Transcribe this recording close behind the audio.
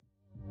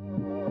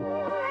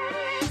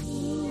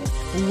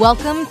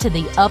Welcome to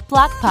the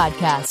Upblock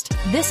Podcast.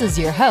 This is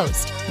your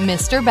host,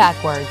 Mr.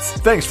 Backwards.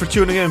 Thanks for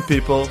tuning in,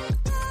 people.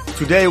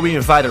 Today we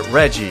invited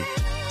Reggie,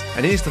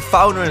 and he's the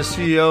founder and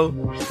CEO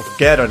of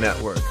Gather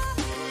Network.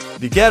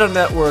 The Gather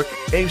Network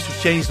aims to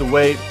change the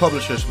way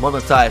publishers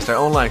monetize their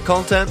online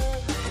content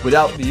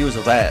without the use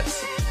of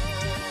ads.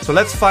 So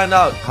let's find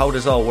out how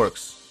this all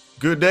works.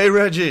 Good day,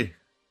 Reggie.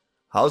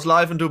 How's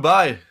life in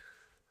Dubai?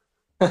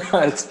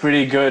 It's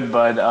pretty good,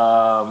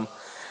 but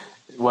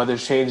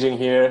weather's changing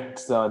here.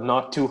 It's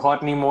not too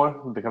hot anymore,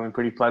 becoming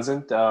pretty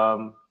pleasant.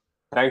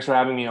 Thanks for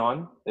having me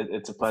on.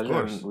 It's a pleasure.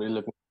 I'm really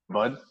looking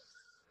forward, bud.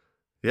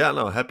 Yeah,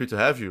 no, happy to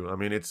have you. I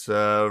mean, it's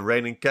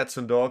raining cats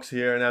and dogs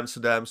here in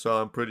Amsterdam,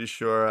 so I'm pretty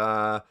sure,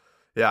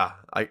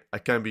 I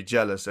can be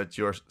jealous at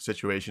your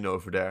situation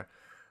over there.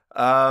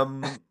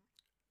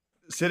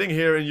 Sitting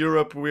here in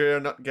Europe, we're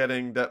not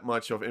getting that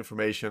much of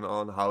information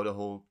on how the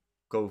whole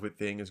COVID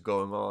thing is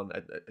going on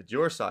at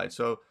your side.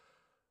 So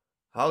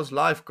how's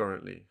life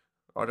currently?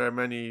 Are there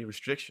many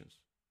restrictions?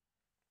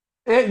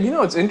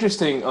 It's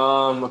interesting.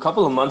 A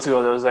couple of months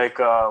ago, there was like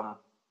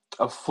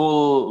a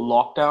full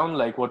lockdown,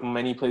 like what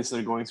many places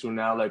are going through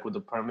now, like with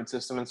the permit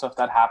system and stuff.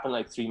 That happened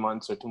like 3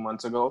 months or 2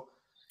 months ago.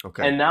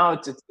 Okay. And now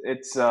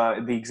it's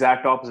the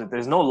exact opposite.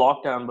 There's no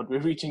lockdown, but we're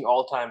reaching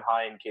all-time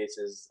high in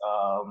cases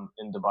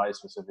in Dubai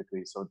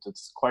specifically. So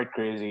it's quite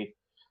crazy.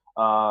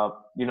 A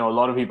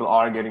lot of people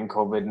are getting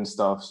COVID and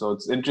stuff. So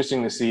it's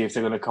interesting to see if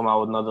they're going to come out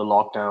with another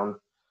lockdown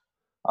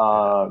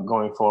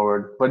going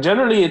forward. But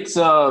generally, it's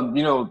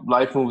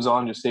life moves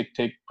on. Just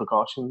take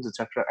precautions,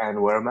 etc.,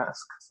 and wear a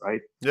mask,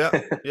 right?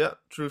 Yeah,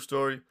 true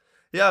story.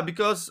 Yeah,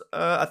 because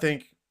I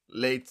think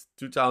late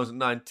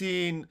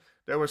 2019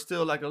 there were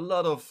still like a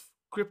lot of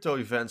crypto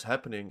events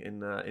happening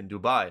in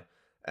Dubai,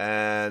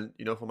 and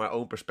from my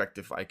own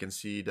perspective, I can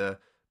see the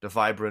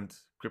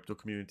vibrant crypto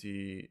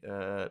community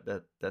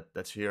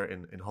that's here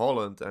in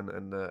Holland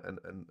and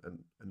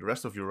the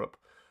rest of Europe.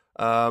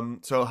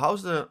 So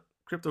how's the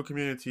crypto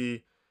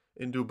community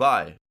in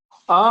Dubai?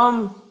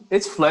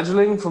 It's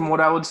fledgling from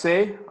what I would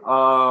say.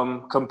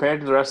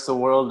 Compared to the rest of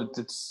the world,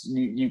 it's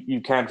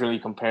you can't really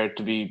compare it,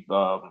 to be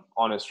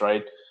honest,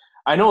 right?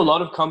 I know a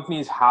lot of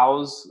companies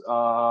house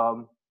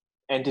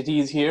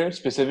entities here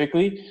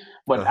specifically,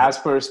 but as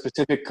per a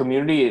specific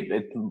community,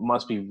 it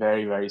must be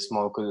very, very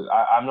small, because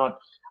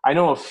I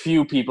know a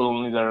few people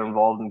only that are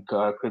involved in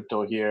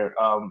crypto here,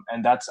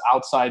 and that's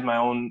outside my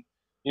own,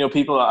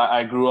 people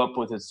I grew up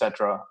with,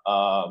 etc.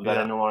 That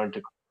I know are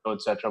into crypto,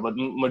 etc. But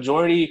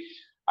majority,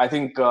 I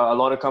think a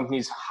lot of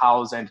companies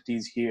house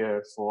entities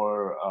here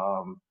for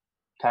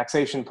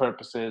taxation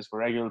purposes, for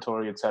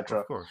regulatory, etc.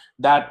 Of course.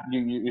 That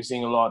you're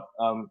seeing a lot,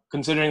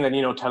 considering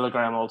that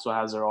Telegram also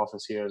has their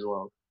office here as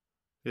well.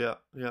 Yeah,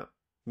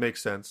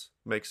 makes sense.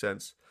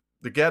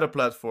 The Gather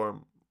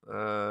platform,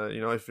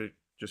 if you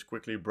just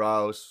quickly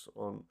browse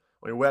on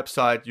your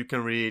website, you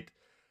can read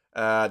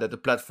that the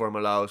platform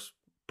allows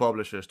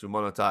publishers to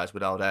monetize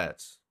without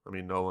ads. I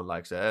mean, no one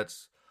likes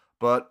ads.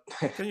 But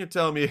can you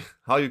tell me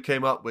how you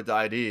came up with the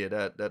idea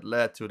that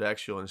led to the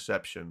actual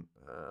inception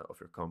of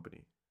your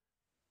company?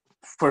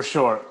 For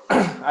sure.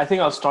 I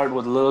think I'll start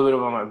with a little bit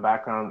about my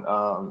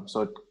background,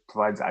 so it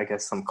provides, I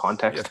guess, some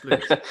context. Yes,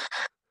 please.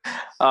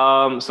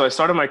 So I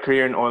started my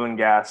career in oil and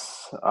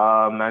gas,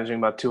 managing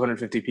about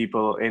 250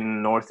 people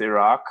in North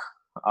Iraq.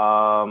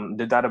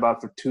 Did that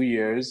about for 2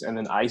 years, and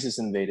then ISIS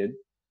invaded.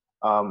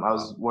 I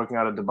was working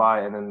out of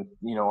Dubai, and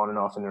then on and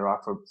off in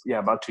Iraq for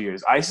about 2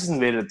 years. ISIS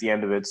invaded at the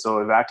end of it, so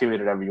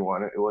evacuated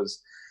everyone. It was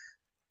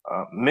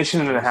a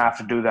mission and a half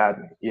to do that.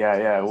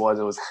 Yeah, it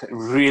was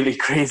really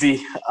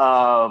crazy.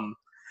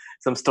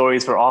 Some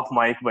stories for off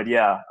mic, but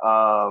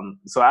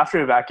so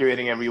after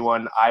evacuating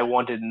everyone, I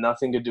wanted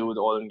nothing to do with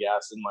oil and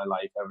gas in my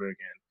life ever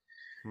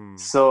again.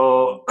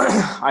 So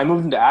I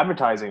moved into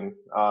advertising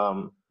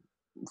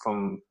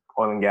from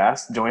oil and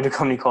gas, joined a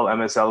company called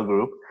MSL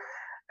Group,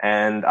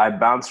 and I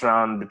bounced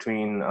around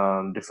between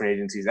different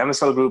agencies.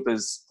 MSL Group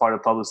is part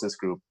of Publicis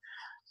Group.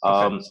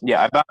 Okay.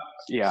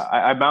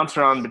 I bounced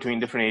around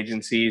between different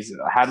agencies.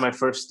 I had my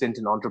first stint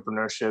in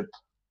entrepreneurship,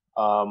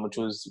 which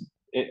was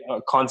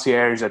a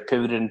concierge that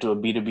pivoted into a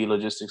B2B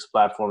logistics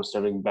platform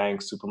serving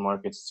banks,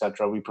 supermarkets,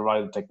 etc. We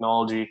provided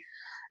technology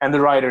and the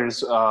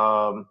writers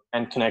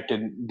and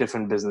connected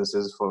different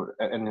businesses for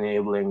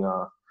enabling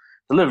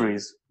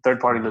deliveries,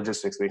 third-party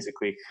logistics,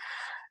 basically.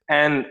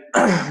 And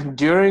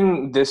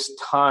during this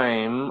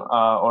time,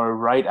 or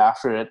right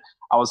after it,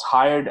 I was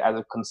hired as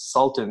a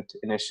consultant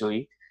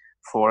initially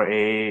for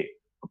a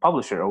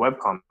publisher, a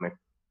webcomic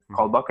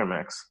called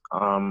Buckermax.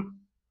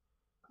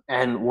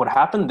 And what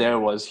happened there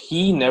was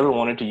he never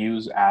wanted to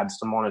use ads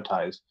to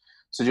monetize.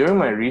 So during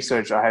my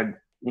research, I had,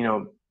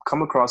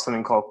 come across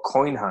something called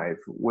CoinHive,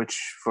 which,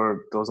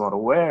 for those not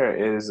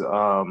aware, is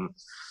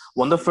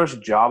one of the first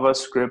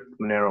JavaScript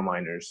Monero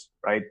miners,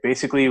 right?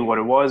 Basically, what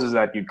it was is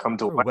that you'd come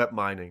to web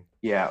mining.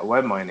 Yeah,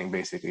 web mining,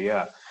 basically,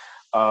 yeah.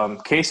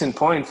 Case in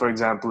point, for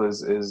example,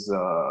 is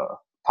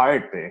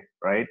Pirate Bay,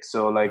 right?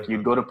 So, like,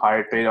 you'd go to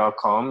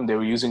piratebay.com, they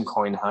were using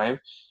CoinHive,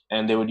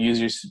 and they would use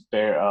your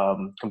spare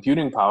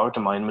computing power to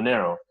mine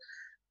Monero.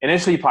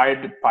 Initially,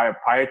 Pirate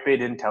Bay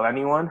didn't tell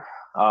anyone,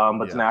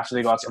 but then after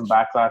they got some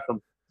backlash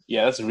from,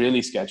 that's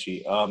really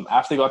sketchy.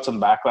 After they got some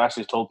backlash,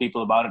 they told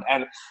people about it,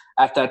 and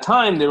at that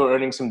time, they were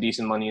earning some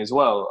decent money as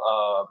well.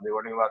 They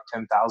were earning about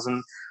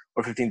 $10,000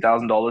 or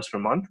 $15,000 per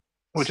month,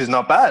 which is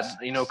not bad,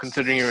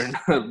 considering you're in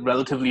a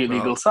relatively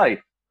illegal site.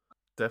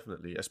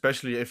 Definitely,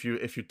 especially if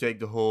you take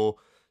the whole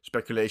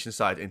speculation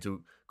side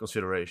into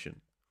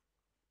consideration.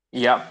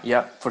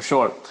 Yeah, for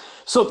sure.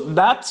 So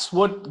that's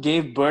what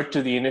gave birth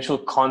to the initial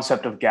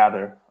concept of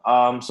Gather.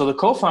 So the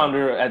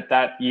co-founder at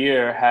that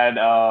year had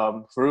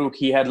Farouk.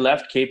 He had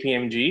left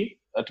KPMG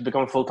to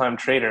become a full-time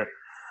trader.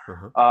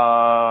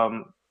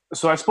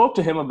 So I spoke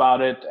to him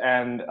about it,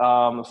 and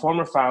the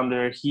former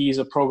founder, he's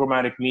a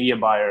programmatic media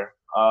buyer,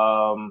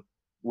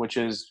 which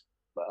is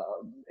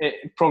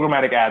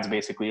programmatic ads,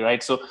 basically,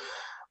 right? So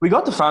we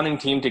got the founding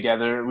team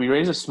together. We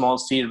raised a small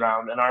seed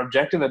round, and our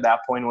objective at that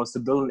point was to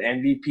build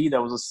an MVP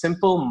that was a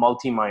simple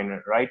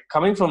multi-miner, right?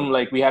 Coming from,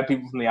 we had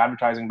people from the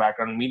advertising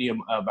background, media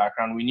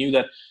background. We knew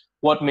that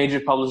what major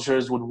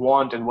publishers would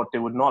want and what they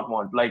would not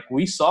want.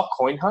 We saw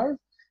CoinHive,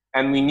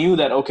 and we knew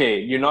that, okay,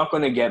 you're not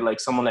going to get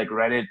someone like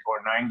Reddit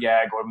or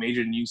 9gag or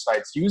major news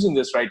sites using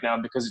this right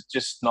now because it's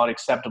just not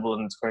acceptable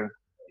in its current,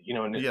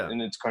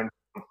 in its current.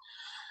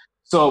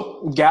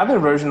 So Gather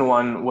version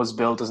 1 was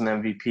built as an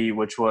MVP,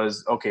 which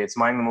was, okay, it's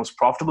mining the most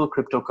profitable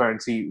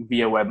cryptocurrency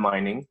via web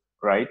mining,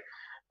 right?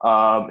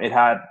 It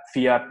had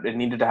fiat, it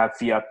needed to have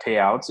fiat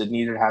payouts, it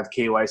needed to have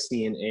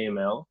KYC and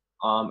AML,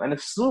 and a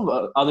slew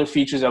of other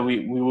features that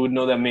we would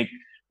know that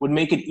would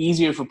make it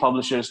easier for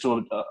publishers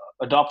to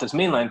adopt as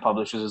mainline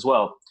publishers as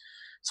well.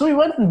 So we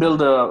went and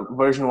built a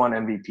version 1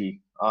 MVP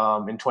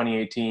in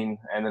 2018,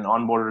 and then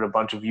onboarded a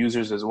bunch of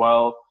users as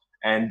well,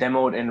 and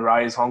demoed in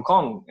Rise Hong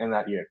Kong in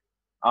that year.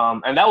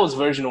 And that was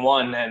version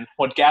 1, and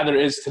what Gather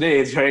is today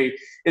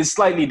is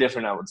slightly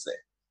different, I would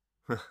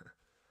say.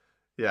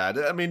 Yeah,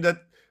 I mean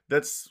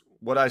that's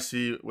what I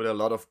see with a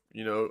lot of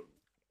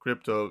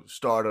crypto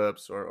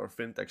startups or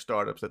fintech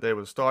startups, that they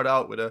will start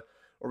out with a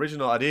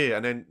original idea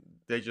and then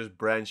they just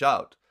branch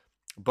out.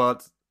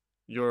 But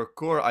your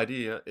core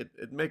idea,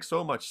 it makes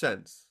so much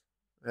sense,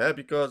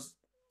 because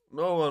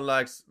no one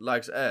likes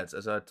ads,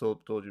 as I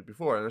told you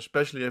before, and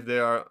especially if they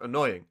are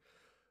annoying.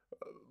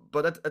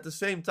 But at the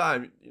same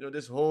time,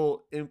 this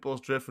whole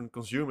impulse-driven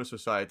consumer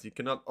society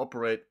cannot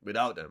operate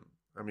without them.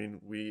 I mean,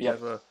 we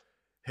have a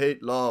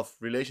hate-love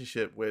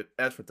relationship with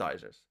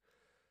advertisers.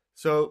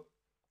 So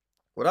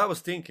what I was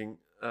thinking,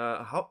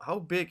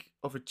 how big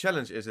of a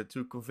challenge is it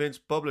to convince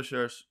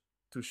publishers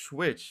to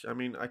switch? I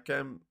mean, I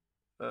can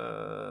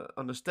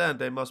understand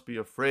they must be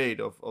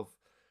afraid of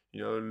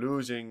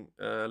losing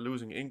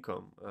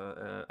income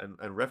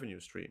and revenue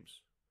streams.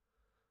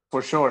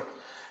 For sure.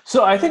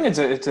 So I think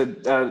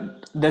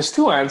there's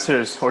two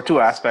answers or two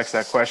aspects to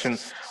that question.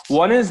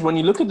 One is when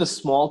you look at the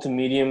small to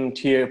medium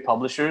tier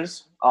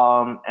publishers,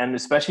 and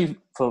especially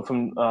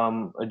from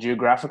a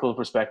geographical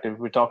perspective,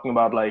 we're talking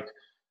about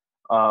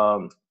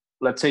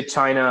let's say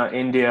China,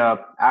 India,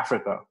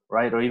 Africa,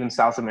 right? Or even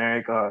South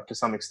America to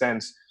some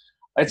extent.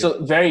 It's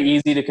very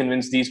easy to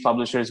convince these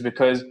publishers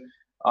because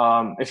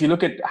if you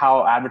look at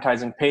how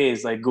advertising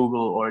pays, like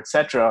Google or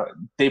etc.,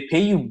 they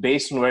pay you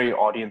based on where your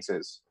audience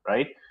is,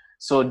 right?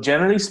 So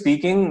generally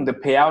speaking, the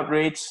payout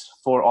rates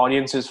for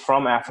audiences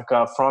from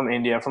Africa, from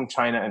India, from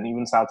China, and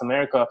even South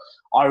America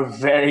are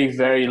very,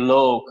 very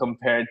low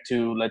compared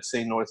to, let's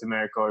say, North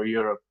America or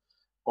Europe,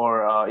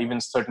 or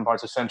even certain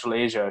parts of Central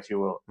Asia, if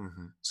you will.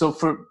 Mm-hmm. So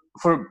for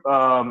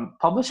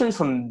publishers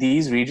from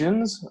these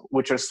regions,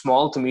 which are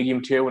small to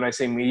medium tier, when I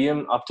say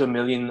medium, up to 1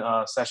 million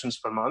sessions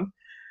per month,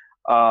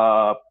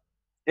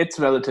 it's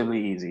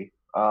relatively easy.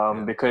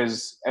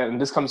 Because, and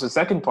this comes to the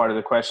second part of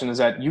the question, is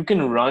that you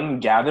can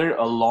run Gather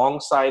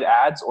alongside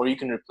ads, or you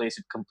can replace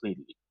it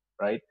completely,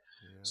 right?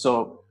 Yeah.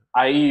 So,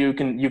 i.e., you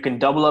can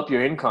double up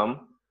your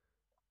income,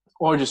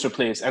 or just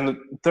replace. And the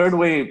third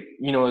way,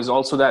 is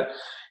also that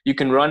you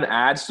can run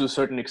ads to a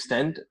certain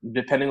extent,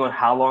 depending on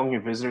how long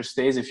your visitor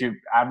stays. If your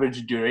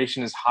average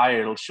duration is higher,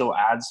 it'll show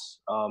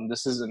ads.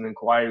 This is an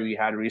inquiry we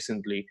had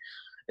recently.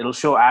 It'll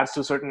show ads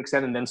to a certain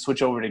extent and then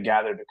switch over to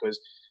Gather, because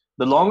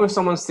the longer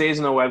someone stays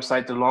on a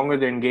website, the longer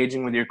they're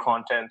engaging with your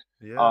content,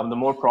 the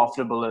more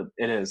profitable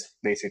it is,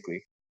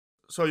 basically.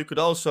 So you could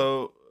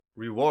also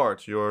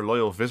reward your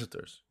loyal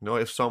visitors.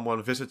 If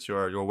someone visits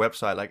your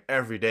website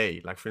every day,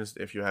 for instance,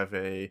 if you have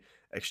a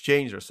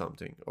exchange or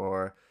something,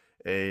 or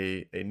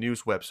a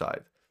news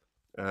website,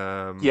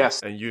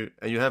 yes, and you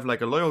have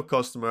a loyal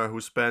customer who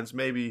spends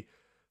maybe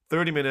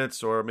 30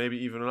 minutes or maybe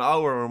even an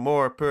hour or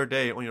more per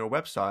day on your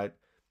website,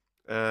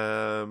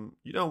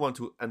 you don't want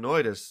to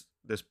annoy this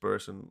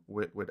person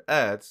with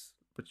ads,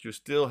 but you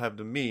still have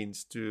the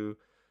means to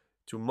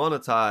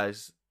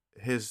monetize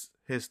his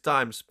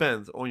time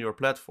spent on your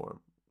platform.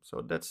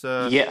 So that's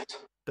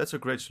a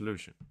great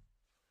solution.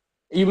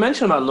 You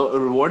mentioned about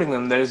rewarding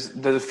them. There's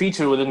a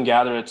feature within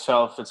Gather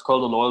itself. It's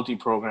called the loyalty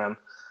program,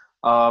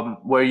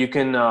 where you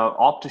can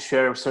opt to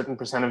share a certain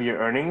percent of your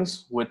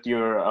earnings with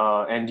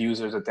your end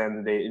users at the end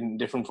of the day in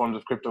different forms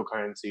of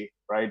cryptocurrency,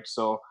 right?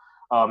 So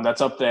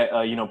That's up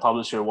to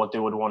publisher what they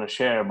would want to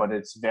share, but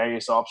it's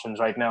various options.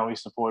 Right now, we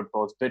support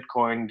both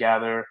Bitcoin,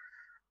 Gather,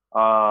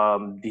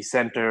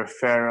 Decenter,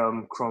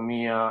 Ferrum,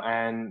 Chromia,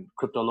 and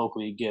Crypto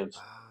Locally Give.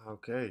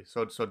 Okay,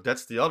 so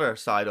that's the other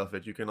side of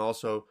it. You can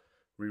also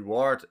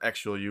reward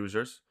actual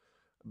users.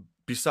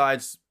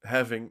 Besides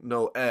having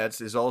no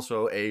ads, is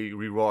also a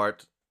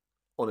reward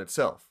on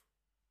itself.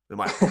 In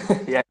my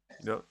opinion. Yeah,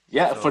 You know?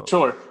 yeah, So, for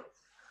sure.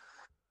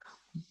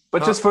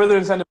 But just further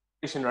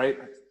incentivization, right?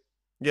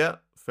 Yeah,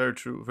 very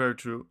true, very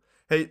true.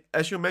 Hey,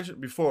 as you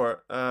mentioned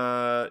before,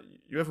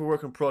 you have a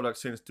working product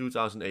since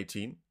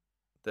 2018.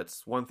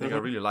 That's one thing I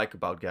really like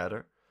about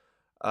Gather.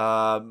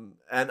 In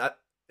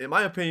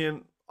my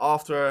opinion,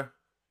 after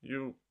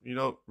you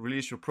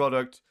release your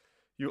product,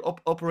 you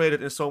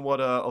operated in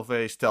somewhat of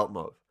a stealth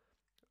mode.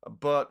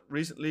 But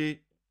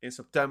recently, in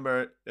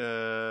September,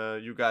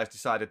 you guys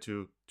decided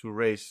to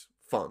raise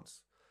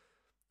funds.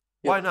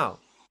 Why now?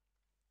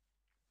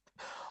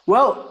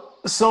 Well,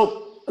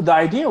 so the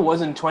idea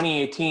was in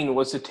 2018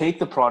 was to take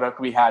the product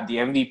we had, the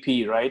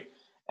MVP, right,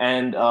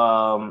 and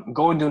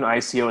go and do an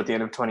ICO at the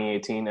end of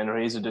 2018 and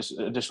raise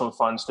additional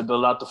funds to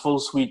build out the full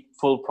suite,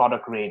 full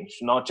product range,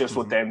 not just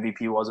what the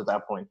MVP was at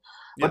that point.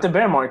 Yeah. But the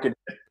bear market,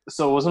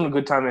 so it wasn't a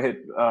good time to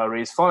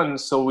raise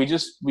funds. So we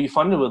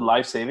funded with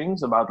life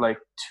savings, about like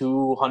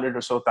 200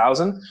 or so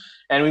thousand.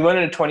 And we went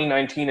into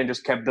 2019 and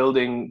just kept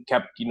building,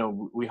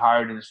 we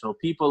hired additional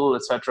people,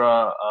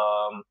 etc.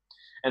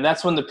 And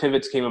that's when the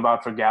pivots came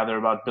about for Gather,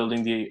 about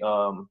building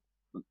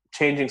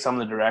changing some of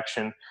the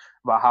direction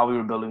about how we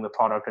were building the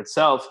product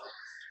itself.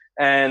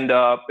 And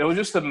it was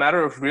just a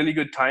matter of really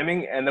good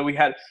timing. And then we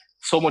had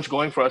so much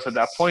going for us at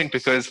that point,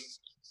 because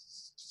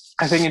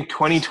I think in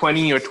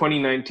 2020 or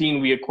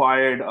 2019, we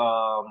acquired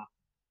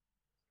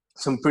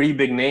some pretty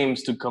big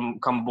names to come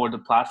aboard the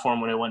platform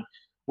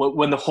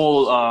when the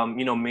whole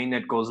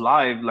mainnet goes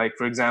live. Like,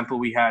 for example,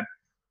 we had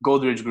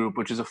Godrej Group,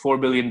 which is a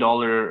 $4 billion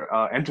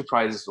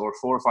enterprise, or $4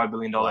 or $5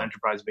 billion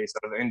enterprise based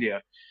out of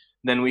India.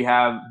 Then we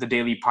have the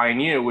Daily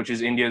Pioneer, which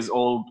is India's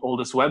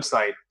oldest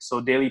website.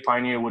 So Daily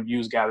Pioneer would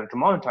use Gather to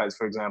monetize,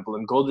 for example.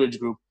 And Godrej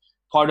Group,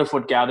 part of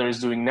what Gather is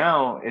doing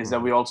now is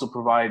that we also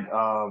provide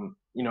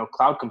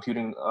cloud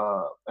computing,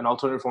 an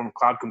alternative form of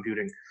cloud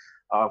computing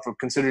for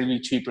considerably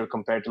cheaper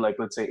compared to, like,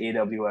 let's say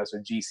AWS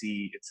or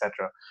GC,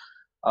 etc.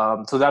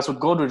 So that's what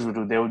Godrej would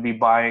do. They would be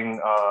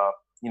buying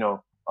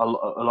a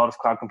lot of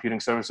cloud computing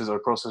services or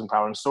processing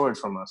power and storage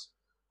from us.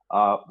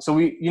 So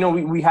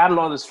we had a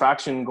lot of this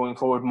traction going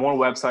forward. More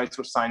websites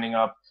were signing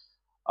up,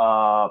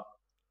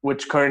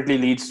 which currently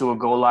leads to a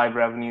go live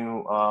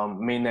revenue,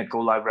 mainnet go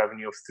live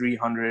revenue of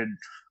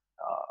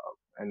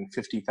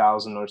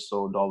 $350,000 or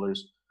so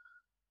dollars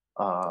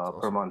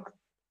per month.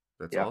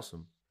 That's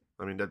awesome.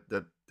 I mean,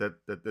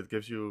 that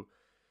gives you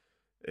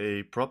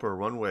a proper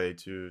runway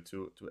to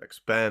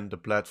expand the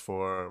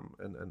platform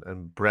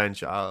and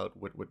branch out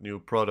with new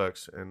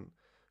products and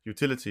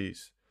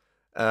utilities.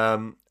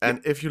 And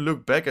if you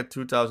look back at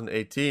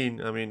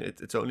 2018, I mean,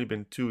 it's only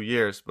been 2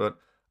 years, but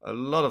a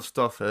lot of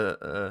stuff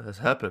has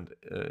happened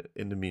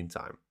in the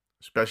meantime,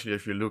 especially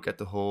if you look at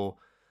the whole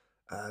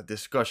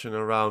discussion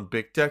around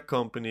big tech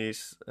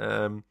companies,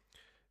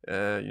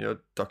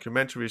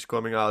 documentaries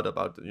coming out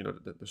about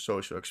the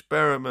social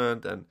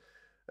experiment and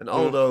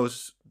all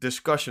those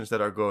discussions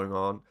that are going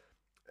on.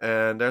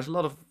 And there's a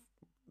lot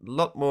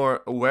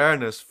more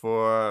awareness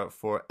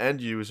for end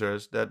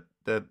users that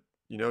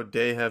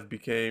they have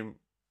become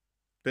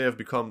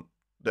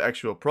the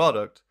actual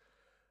product.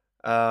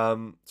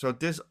 So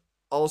this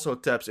also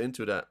taps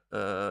into that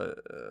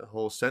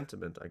whole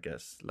sentiment, I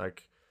guess,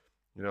 like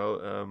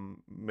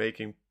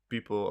making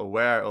people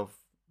aware of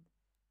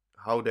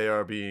how they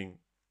are being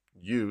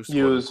used.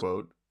 Quote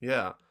unquote.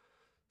 Yeah.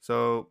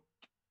 So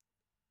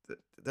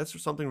that's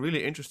something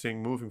really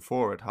interesting moving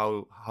forward,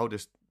 how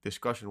this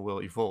discussion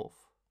will evolve.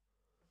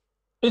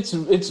 It's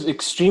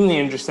extremely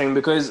interesting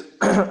because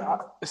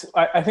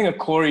I think a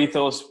core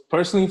ethos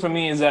personally for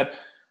me is that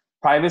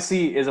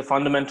privacy is a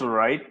fundamental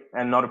right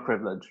and not a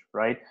privilege,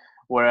 right?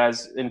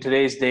 Whereas in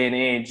today's day and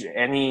age,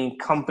 any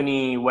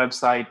company,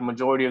 website,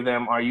 majority of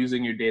them are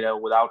using your data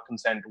without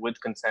consent,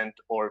 with consent,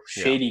 or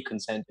shady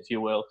consent, if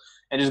you will,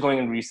 and just going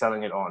and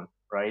reselling it on,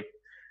 right?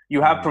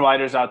 You have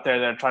providers out there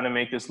that are trying to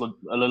make this look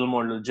a little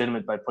more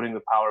legitimate by putting the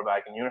power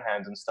back in your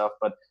hands and stuff.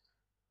 But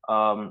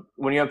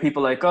when you have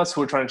people like us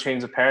who are trying to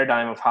change the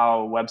paradigm of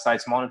how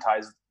websites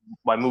monetize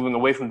by moving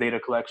away from data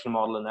collection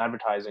model and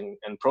advertising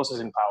and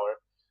processing power,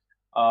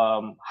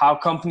 how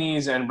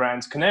companies and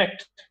brands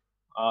connect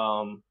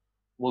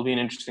will be an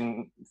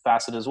interesting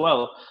facet as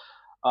well.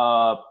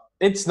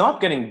 It's not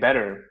getting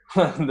better.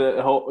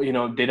 The whole,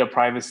 data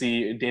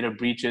privacy, data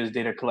breaches,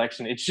 data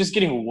collection, it's just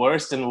getting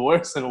worse and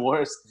worse and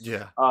worse.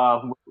 Yeah.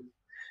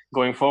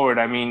 Going forward.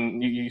 I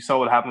mean, you saw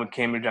what happened with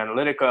Cambridge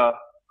Analytica.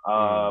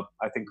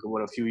 I think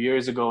a few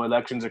years ago.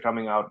 Elections are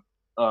coming out.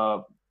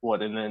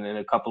 In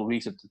a couple of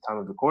weeks at the time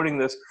of recording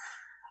this.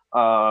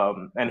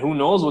 And who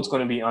knows what's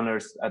going to be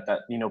unearthed at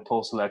that,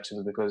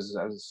 post-elections, because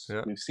as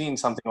we've seen,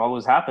 something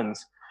always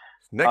happens.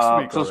 Next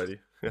week already.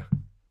 Yeah.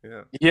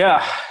 Yeah,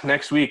 Yeah,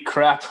 next week.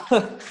 Crap.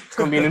 It's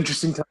gonna be an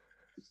interesting time.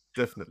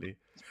 definitely.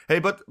 Hey,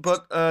 but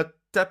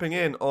tapping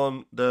in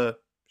on the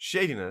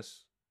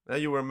shadiness,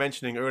 you were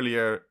mentioning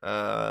earlier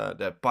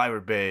that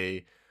Pirate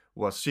Bay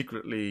was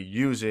secretly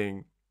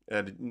using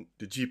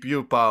the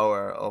GPU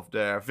power of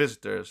their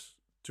visitors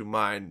to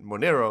mine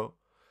Monero.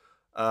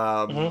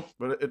 Hmm.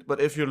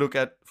 But if you look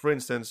at, for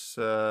instance,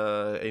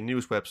 a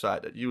news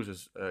website that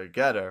uses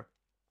Gather,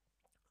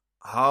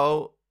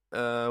 how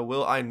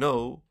will I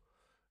know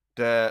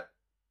that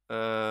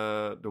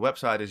the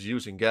website is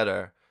using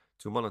Gather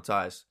to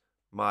monetize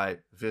my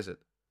visit?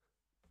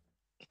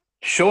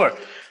 Sure.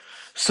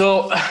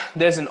 So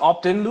there's an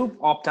opt-in loop,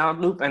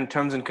 opt-out loop, and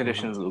terms and Mm-hmm.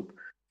 conditions loop.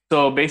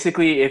 So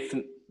basically, if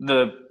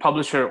the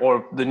publisher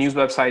or the news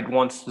website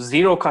wants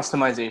zero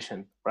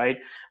customization, right?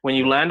 When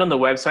you Yeah. land on the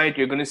website,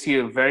 you're going to see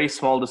a very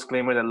small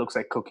disclaimer that looks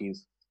like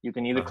cookies. You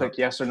can either Uh-huh. click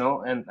yes or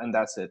no, and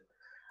that's it.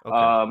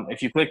 Okay.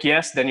 If you click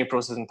yes, then your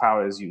processing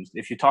power is used.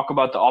 If you talk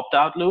about the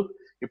opt-out loop,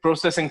 your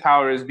processing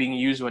power is being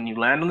used when you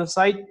land on the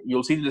site.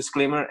 You'll see the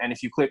disclaimer, and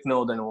if you click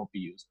no, then it won't be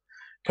used.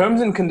 Terms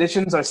Okay. and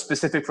conditions are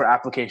specific for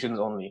applications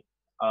only,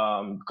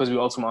 because we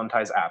also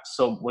monetize apps.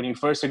 So when you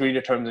first agree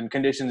to terms and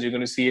conditions, you're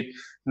going to see it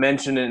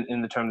mentioned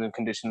in the terms and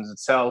conditions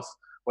itself,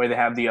 where they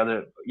have the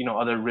other,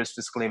 other risk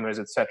disclaimers,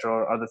 etc.,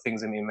 or other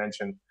things they may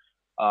mention.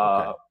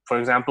 Okay. For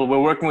example, we're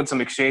working with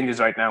some exchanges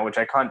right now, which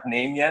I can't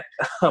name yet,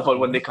 but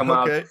when they come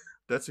out, Okay.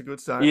 That's a good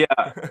sign.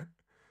 yeah,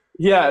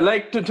 yeah,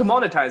 like to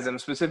monetize them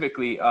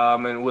specifically,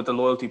 and with the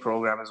loyalty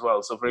program as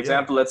well. So, for Yeah.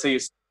 example, let's say you're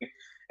sitting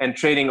and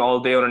trading all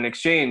day on an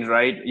exchange,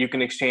 right? You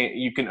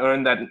can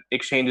earn that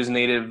exchange's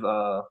native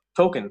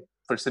token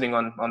for sitting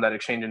on that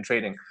exchange and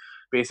trading,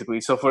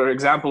 basically. So, for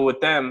example, with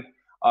them,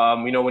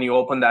 when you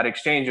open that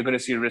exchange, you're going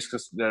to see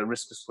the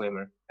risk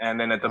disclaimer, and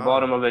then at the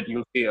bottom Ah. of it,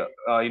 you'll see,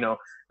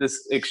 this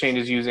exchange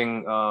is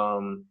using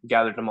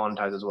Gather to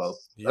monetize as well, a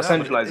Yeah, but it,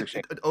 centralized it,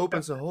 exchange. it it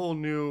opens a whole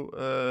new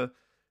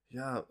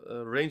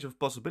range of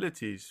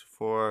possibilities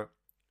for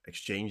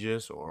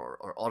exchanges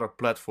or other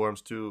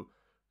platforms to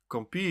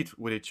compete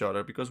with each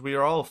other, because we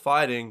are all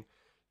fighting,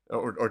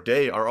 or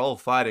they are all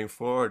fighting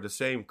for the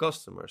same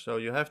customer. So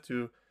you have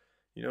to,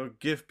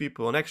 give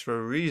people an extra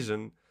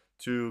reason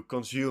to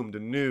consume the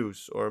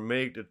news or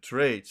make the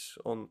trades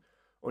on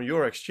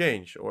your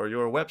exchange or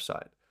your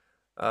website.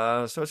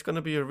 So it's going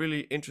to be a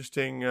really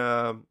interesting,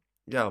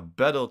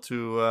 battle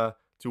to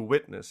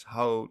witness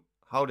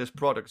how this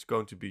product is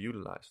going to be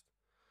utilized.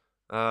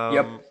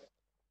 Yep, Um,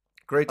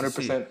 Great to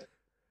see. 100%.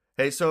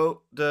 Hey,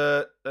 so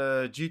the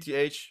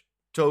GTH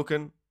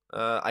token,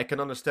 I can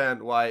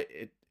understand why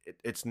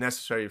it's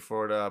necessary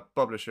for the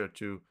publisher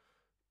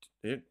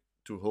eh,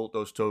 to hold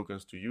those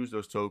tokens, to use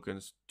those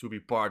tokens, to be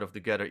part of the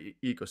Gather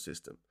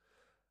ecosystem.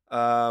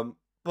 Um,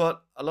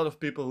 but a lot of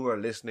people who are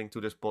listening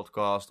to this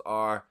podcast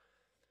are,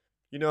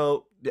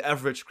 the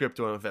average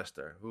crypto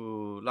investor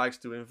who likes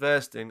to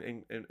invest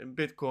in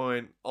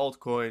Bitcoin,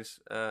 altcoins,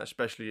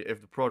 especially if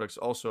the product's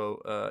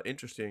also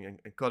interesting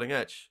and cutting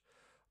edge.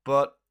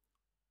 But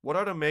what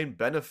are the main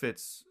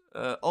benefits,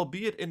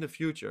 albeit in the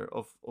future,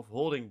 of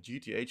holding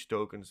GTH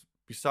tokens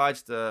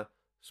besides the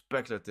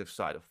speculative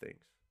side of things?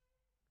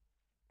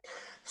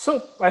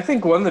 So I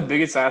think one of the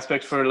biggest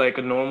aspects for like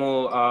a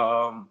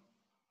normal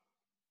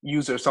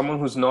user, someone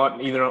who's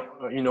not either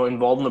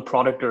involved in the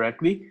product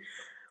directly,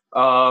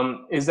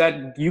 is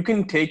that you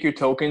can take your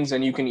tokens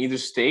and you can either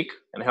stake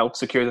and help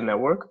secure the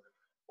network,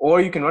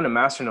 or you can run a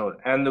masternode.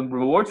 And the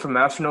rewards for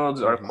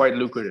masternodes are Mm-hmm. quite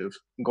lucrative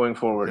going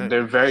forward. Okay.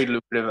 They're very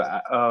lucrative,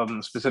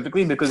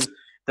 specifically because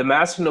the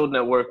masternode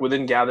network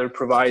within Gather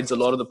provides a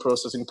lot of the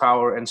processing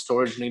power and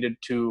storage needed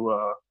to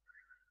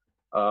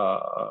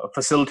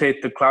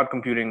facilitate the cloud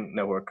computing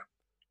network.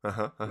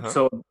 Uh-huh. Uh-huh.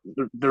 So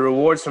the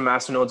rewards for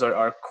masternodes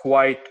are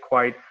quite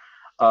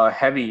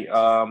heavy.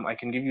 I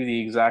can give you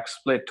the exact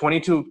split.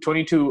 22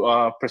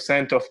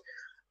 percent of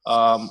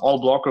all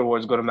block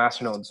rewards go to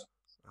masternodes.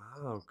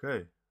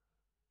 Okay.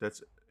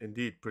 That's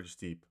indeed pretty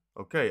steep.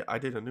 Okay, I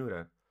didn't know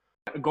that.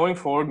 Going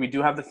forward, we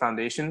do have the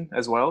foundation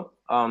as well,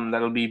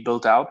 that'll be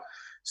built out.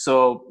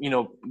 So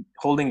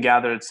holding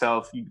Gather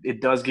itself, it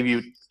does give you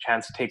a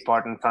chance to take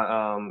part in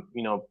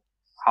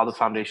how the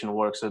foundation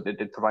works. So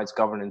it provides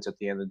governance at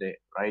the end of the day,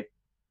 right?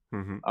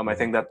 Mm-hmm. I Mm-hmm.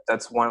 think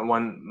that's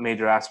one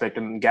major aspect.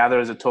 And Gather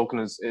as a token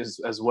is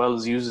as well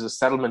as uses a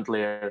settlement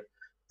layer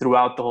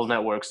throughout the whole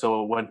network.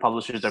 So when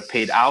publishers are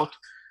paid out,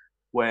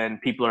 when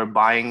people are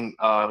buying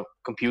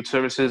compute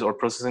services or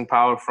processing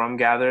power from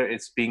Gather,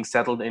 it's being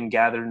settled in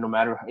Gather, no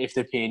matter if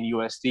they pay in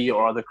USD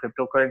or other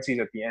cryptocurrencies.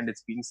 At the end,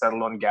 it's being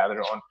settled on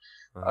Gather on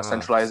Ah.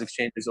 centralized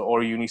exchanges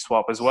or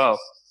Uniswap as well.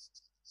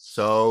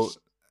 So,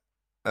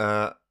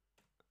 uh,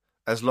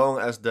 as long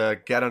as the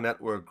Gather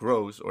network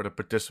grows, or the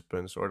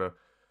participants, or the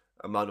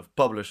amount of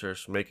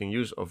publishers making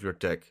use of your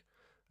tech,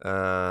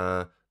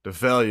 the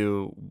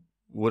value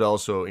would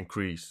also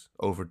increase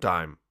over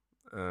time.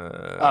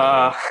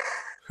 Uh,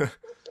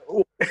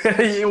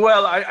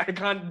 well, I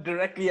can't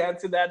directly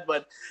answer that,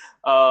 but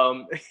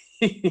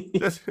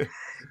that's,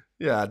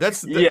 yeah,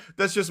 yeah,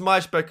 that's just my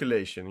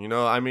speculation.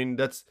 I mean,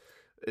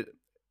 it,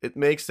 it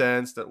makes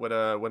sense that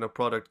when a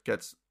product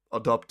gets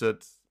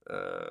adopted,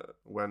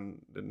 when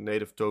the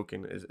native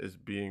token is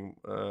being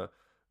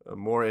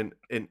more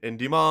in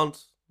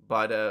demand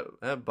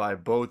by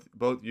both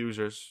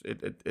users,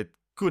 it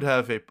could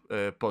have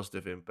a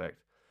positive impact.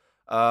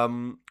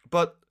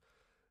 But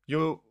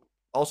you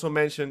also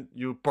mentioned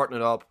you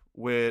partnered up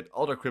with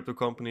other crypto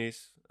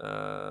companies.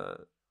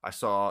 I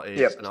saw a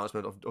Yep.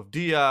 announcement of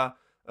Dia,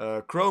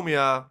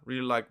 Chromia.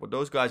 Really like what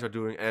those guys are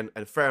doing,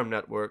 and Ferrum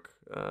Network.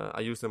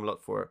 I use them a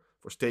lot for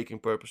staking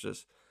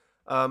purposes.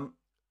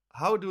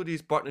 How do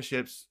these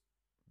partnerships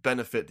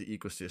benefit the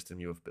ecosystem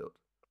you have built?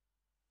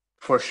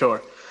 For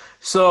sure.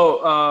 So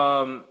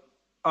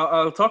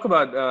I'll talk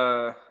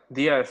about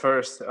DI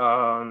first.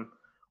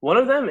 One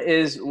of them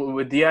is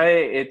with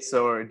DI,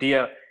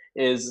 DIA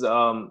is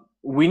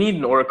we need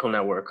an Oracle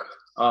network.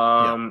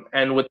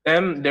 And with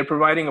them, they're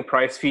providing a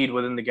price feed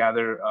within the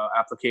Gather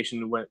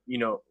application when,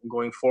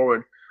 going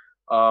forward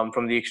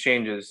from the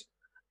exchanges.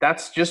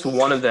 That's just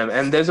one of them.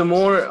 And there's a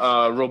more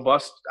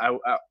robust,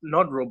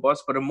 not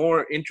robust, but a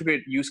more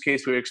intricate use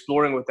case we're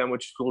exploring with them,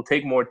 which will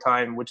take more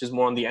time, which is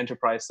more on the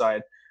enterprise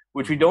side,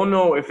 which we don't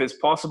know if it's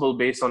possible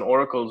based on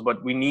oracles,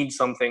 but we need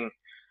something.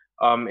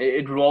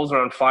 It revolves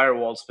around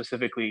firewalls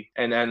specifically,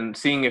 and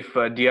seeing if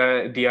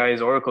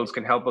DI's oracles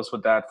can help us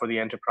with that for the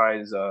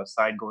enterprise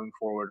side going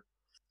forward.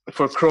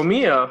 For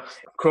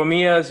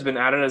Chromia has been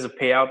added as a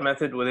payout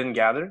method within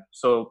Gather.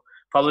 So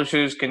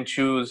publishers can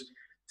choose.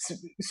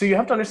 So you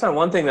have to understand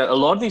one thing, that a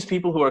lot of these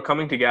people who are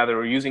coming to Gather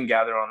or using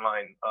Gather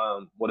online,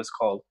 what is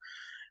called,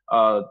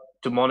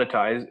 to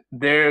monetize,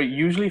 they're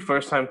usually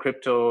first-time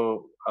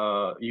crypto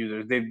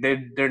users.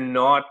 They're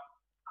not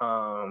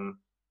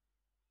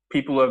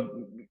people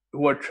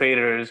who are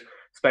traders,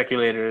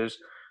 speculators,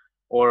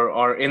 or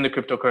are in the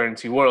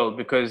cryptocurrency world,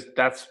 because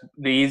that's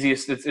the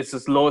easiest. It's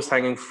the lowest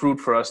hanging fruit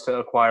for us to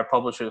acquire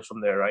publishers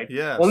from there, right?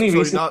 Yeah. Only so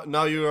recently,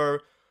 now you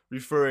are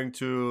referring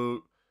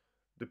to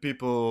the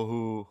people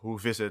who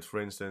visit, for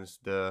instance,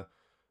 the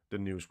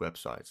news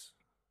websites.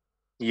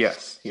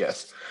 Yes.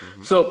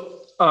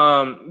 So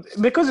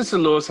because it's the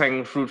lowest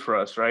hanging fruit for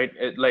us, right?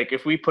 Like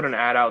if we put an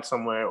ad out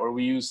somewhere, or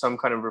we use some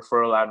kind of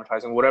referral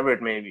advertising, whatever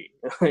it may be,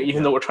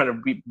 even though we're trying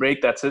to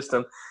break that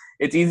system,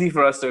 it's easy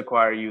for us to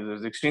acquire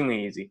users,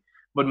 extremely easy.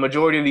 But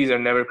majority of these are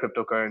never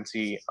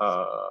cryptocurrency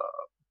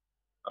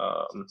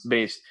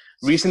based.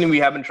 Recently, we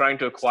have been trying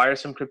to acquire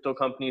some crypto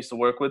companies to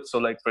work with. So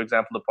like, for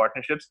example, the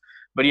partnerships.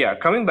 But yeah,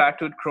 coming back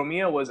to it,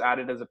 Chromia was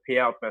added as a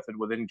payout method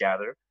within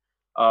Gather.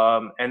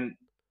 And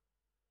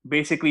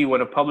basically,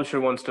 when a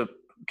publisher wants to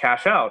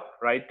cash out,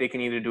 right, they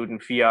can either do it in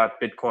fiat,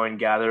 Bitcoin,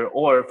 Gather,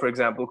 or, for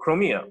example,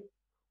 Chromia,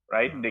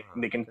 right?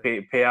 They can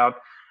pay out,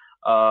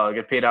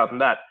 get paid out in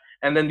that.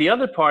 And then the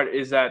other part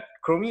is that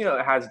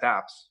Chromia has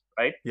dApps,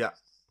 right? Yeah.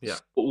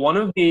 One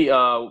of the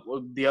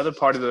other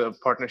part of the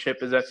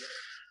partnership is that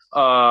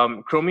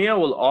Chromia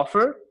will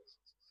offer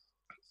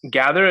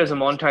Gather as a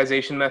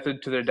monetization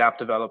method to their dApp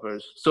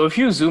developers. So if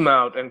you zoom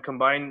out and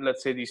combine,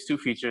 let's say, these two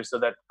features, so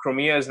that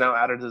Chromia is now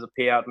added as a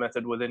payout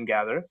method within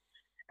Gather,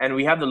 and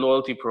we have the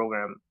loyalty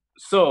program.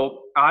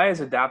 So I, as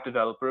a dApp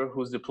developer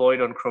who's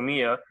deployed on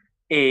Chromia,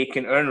 A,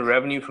 can earn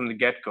revenue from the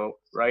get-go,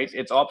 right?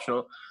 It's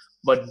optional.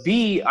 But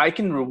B, I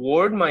can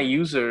reward my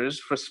users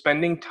for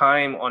spending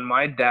time on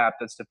my dApp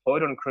that's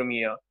deployed on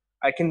Chromia.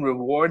 I can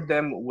reward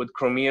them with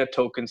Chromia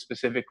tokens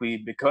specifically,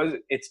 because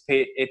it's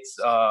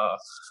a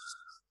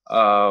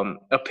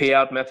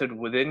payout method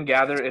within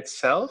Gather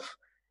itself,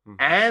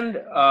 and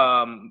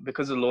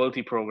because of the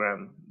loyalty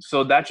program.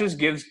 So that just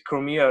gives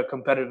Chromia a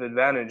competitive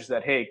advantage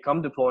that, hey,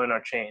 come deploy on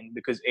our chain,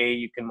 because A,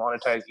 you can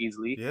monetize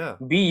easily. Yeah.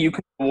 B, you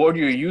can reward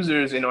your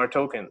users in our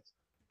tokens.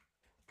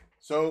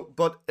 So,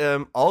 but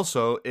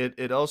also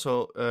it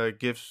also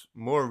gives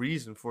more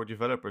reason for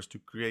developers to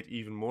create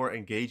even more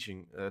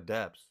engaging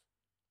dApps.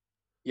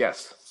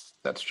 Yes,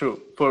 that's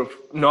true. For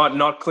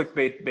not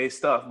clickbait based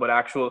stuff, but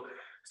actual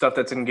stuff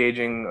that's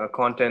engaging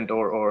content,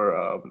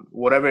 or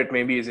whatever it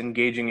may be, is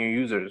engaging your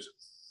users.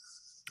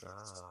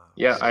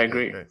 Yeah, I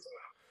agree. Okay.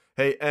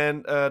 Hey,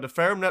 and the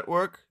Ferrum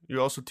Network, you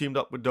also teamed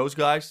up with those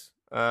guys.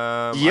 Yep.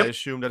 I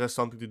assume that has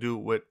something to do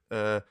with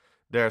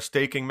their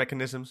staking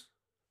mechanisms.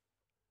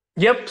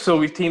 Yep. So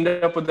we've teamed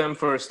up with them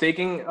for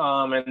staking,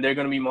 and they're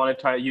going to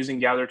be using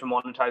Gather to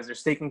monetize their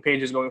staking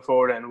pages going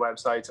forward, and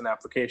websites and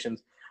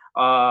applications.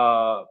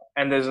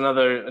 And there's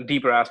another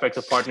deeper aspect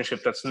of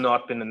partnership that's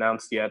not been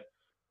announced yet,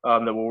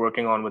 that we're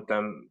working on with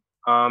them.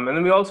 And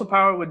then we also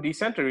power with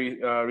Decenter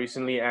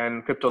recently,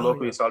 and Crypto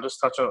Locally. Yeah. So I'll just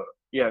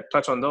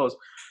touch on those.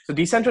 So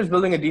Decenter is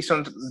building a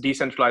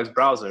decentralized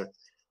browser.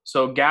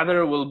 So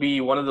Gather will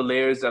be one of the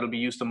layers that will be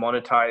used to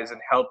monetize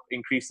and help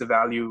increase the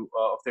value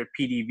of their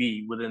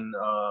PDV within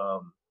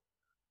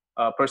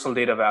personal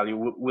data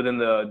value within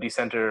the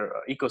Decenter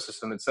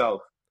ecosystem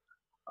itself.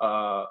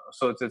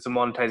 So it's a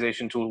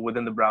monetization tool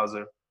within the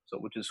browser, so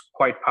which is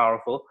quite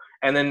powerful.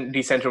 And then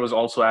Decenter was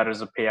also added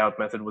as a payout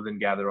method within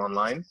Gather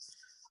Online.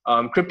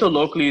 Crypto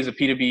Locally is a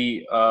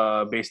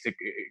P2B based,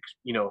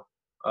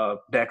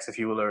 DEX, if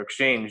you will, or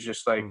exchange,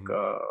 just like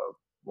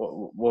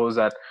what was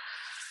that?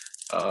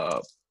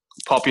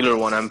 popular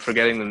one. I'm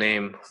forgetting the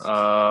name.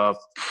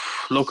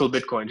 Local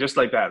Bitcoin, just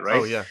like that,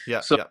 right? Oh yeah.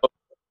 Yeah,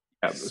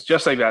 it's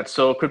just like that.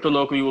 So crypto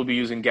locally will be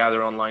using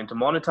Gather Online to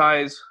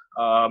monetize,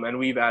 and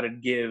we've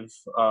added Give,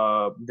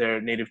 their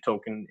native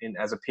token, in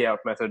as a payout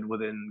method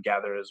within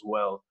Gather as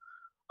well.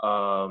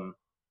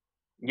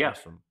 Yeah.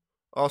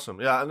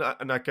 Awesome. Yeah,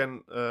 and I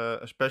can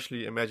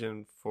especially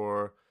imagine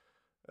for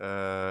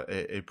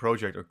a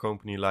project or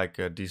company like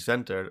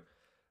Decenter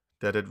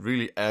that it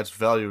really adds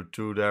value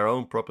to their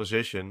own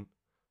proposition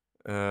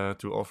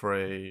to offer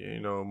a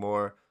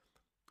more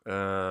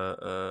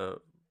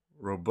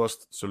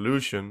robust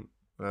solution,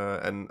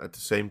 and at the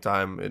same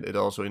time it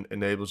also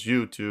enables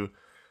you to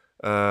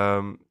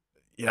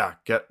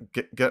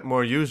get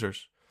more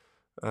users.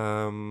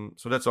 So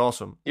that's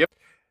awesome. Yep.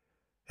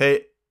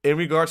 Hey, in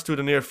regards to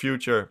the near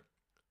future,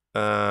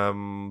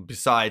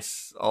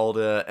 besides all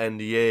the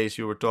NDAs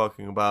you were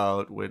talking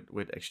about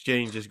with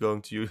exchanges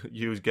going to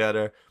use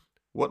Gather,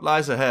 what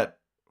lies ahead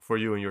for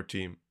you and your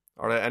team?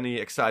 Are there any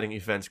exciting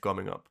events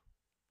coming up?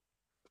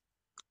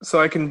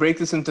 So I can break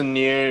this into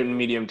near and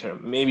medium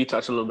term, maybe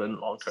touch a little bit in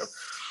long term.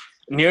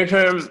 Near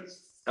term,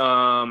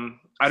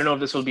 I don't know if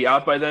this will be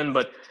out by then,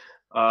 but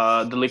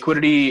the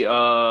liquidity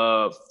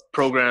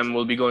program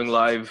will be going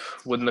live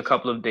within a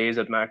couple of days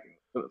at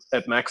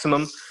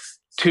maximum.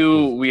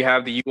 2, we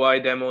have the UI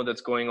demo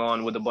that's going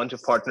on with a bunch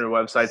of partner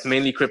websites,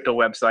 mainly crypto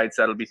websites,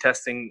 that'll be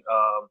testing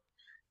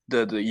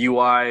the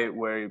UI,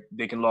 where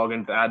they can log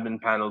into the admin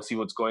panel, see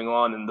what's going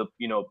on, and the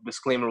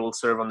disclaimer will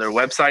serve on their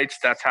websites.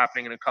 That's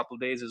happening in a couple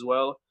of days as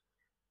well.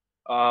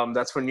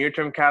 That's for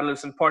near-term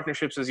catalysts and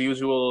partnerships as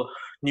usual.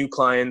 New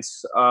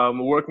clients.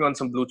 We're working on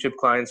some blue chip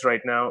clients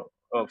right now.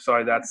 Oh,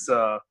 sorry, that's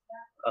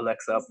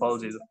Alexa.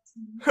 Apologies.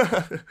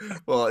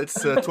 Well, it's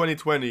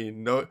 2020.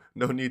 No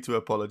need to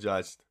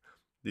apologize.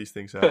 These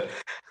things happen.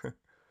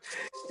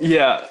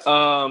 Yeah.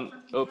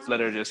 Let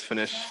her just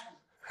finish.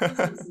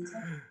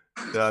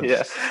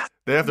 Yeah.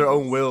 They have their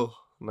own will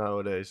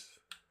nowadays.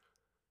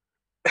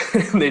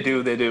 They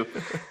do.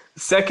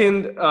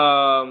 Second,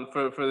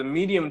 for the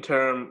medium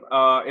term,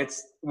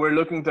 we're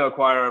looking to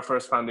acquire our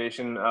first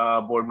foundation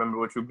board member,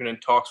 which we've been in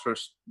talks for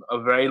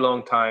a very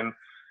long time.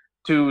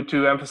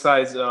 To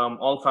emphasize,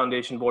 all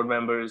foundation board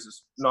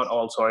members, not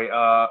all, sorry,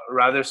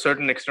 rather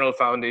certain external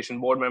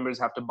foundation board members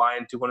have to buy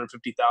in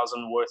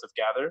 250,000 worth of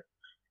Gather,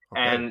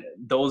 and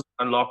those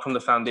unlocked from the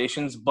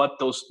foundations. But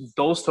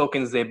those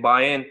tokens they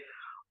buy in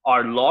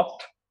are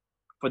locked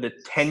for the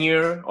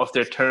tenure of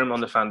their term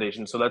on the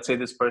foundation. So let's say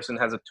this person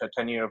has a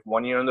tenure of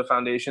 1 year on the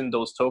foundation.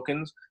 Those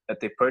tokens that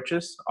they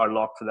purchase are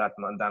locked for that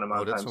amount of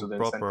time. That's some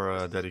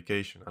proper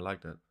dedication. I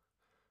like that.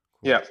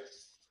 Cool. Yeah.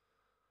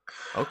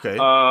 Okay.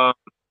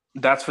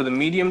 That's for the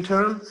medium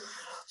term.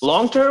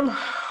 Long term,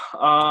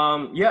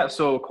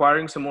 so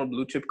acquiring some more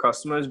blue chip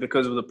customers,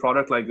 because of the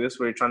product like this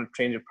where you're trying to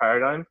change a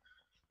paradigm.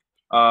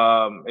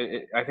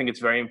 I think it's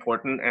very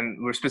important,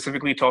 and we're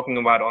specifically talking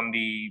about on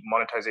the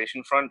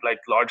monetization front, like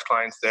large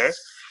clients there,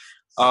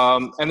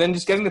 and then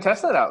just getting the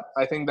testnet out.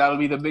 I think that'll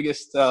be the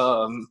biggest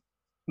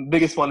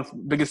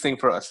thing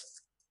for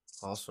us.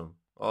 Awesome.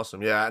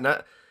 Yeah,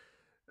 and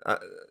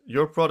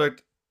your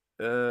product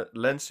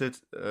lends it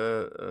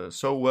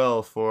so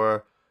well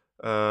for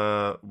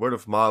word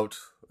of mouth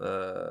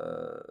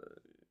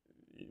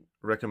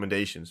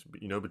recommendations,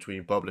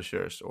 between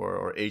publishers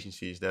or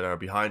agencies that are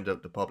behind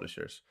the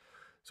publishers.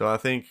 So I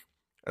think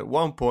at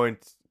one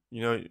point,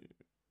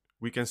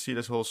 we can see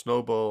this whole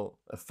snowball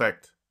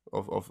effect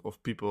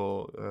of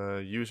people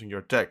using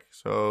your tech.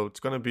 So it's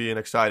going to be an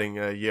exciting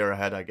year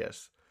ahead, I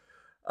guess.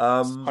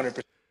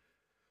 100%.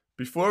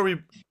 Before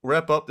we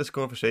wrap up this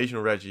conversation,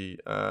 Reggie,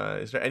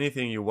 is there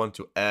anything you want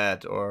to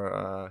add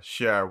or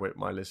share with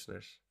my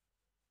listeners?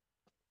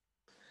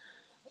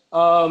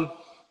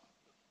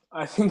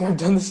 I think I've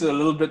done this a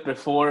little bit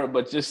before,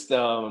 but just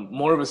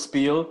more of a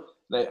spiel.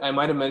 I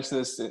might have mentioned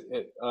this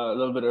a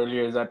little bit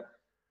earlier, is that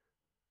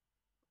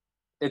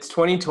it's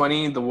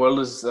 2020. The world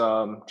is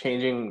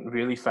changing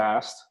really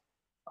fast.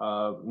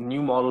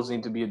 New models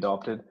need to be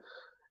adopted,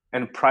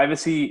 and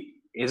privacy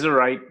is a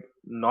right,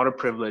 not a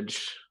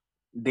privilege.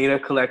 Data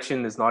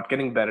collection is not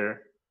getting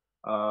better.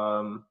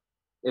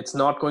 It's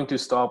not going to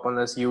stop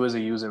unless you as a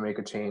user make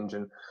a change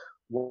and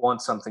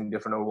want something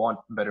different or want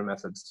better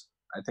methods.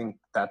 I think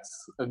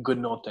that's a good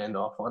note to end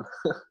off on.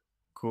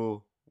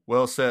 Cool.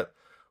 Well said.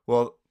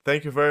 Well,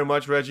 thank you very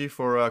much, Reggie,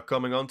 for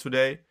coming on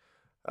today.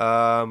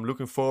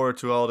 Looking forward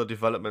to all the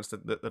developments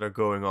that are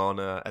going on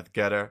at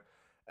Gather,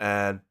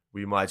 and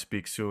we might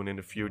speak soon in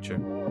the future.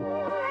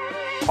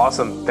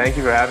 Awesome. Thank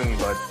you for having me,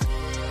 bud.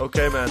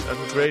 Okay, man. Have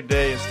a great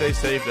day and stay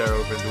safe there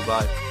over in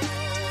Dubai.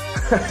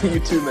 You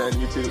too, man.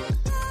 You too.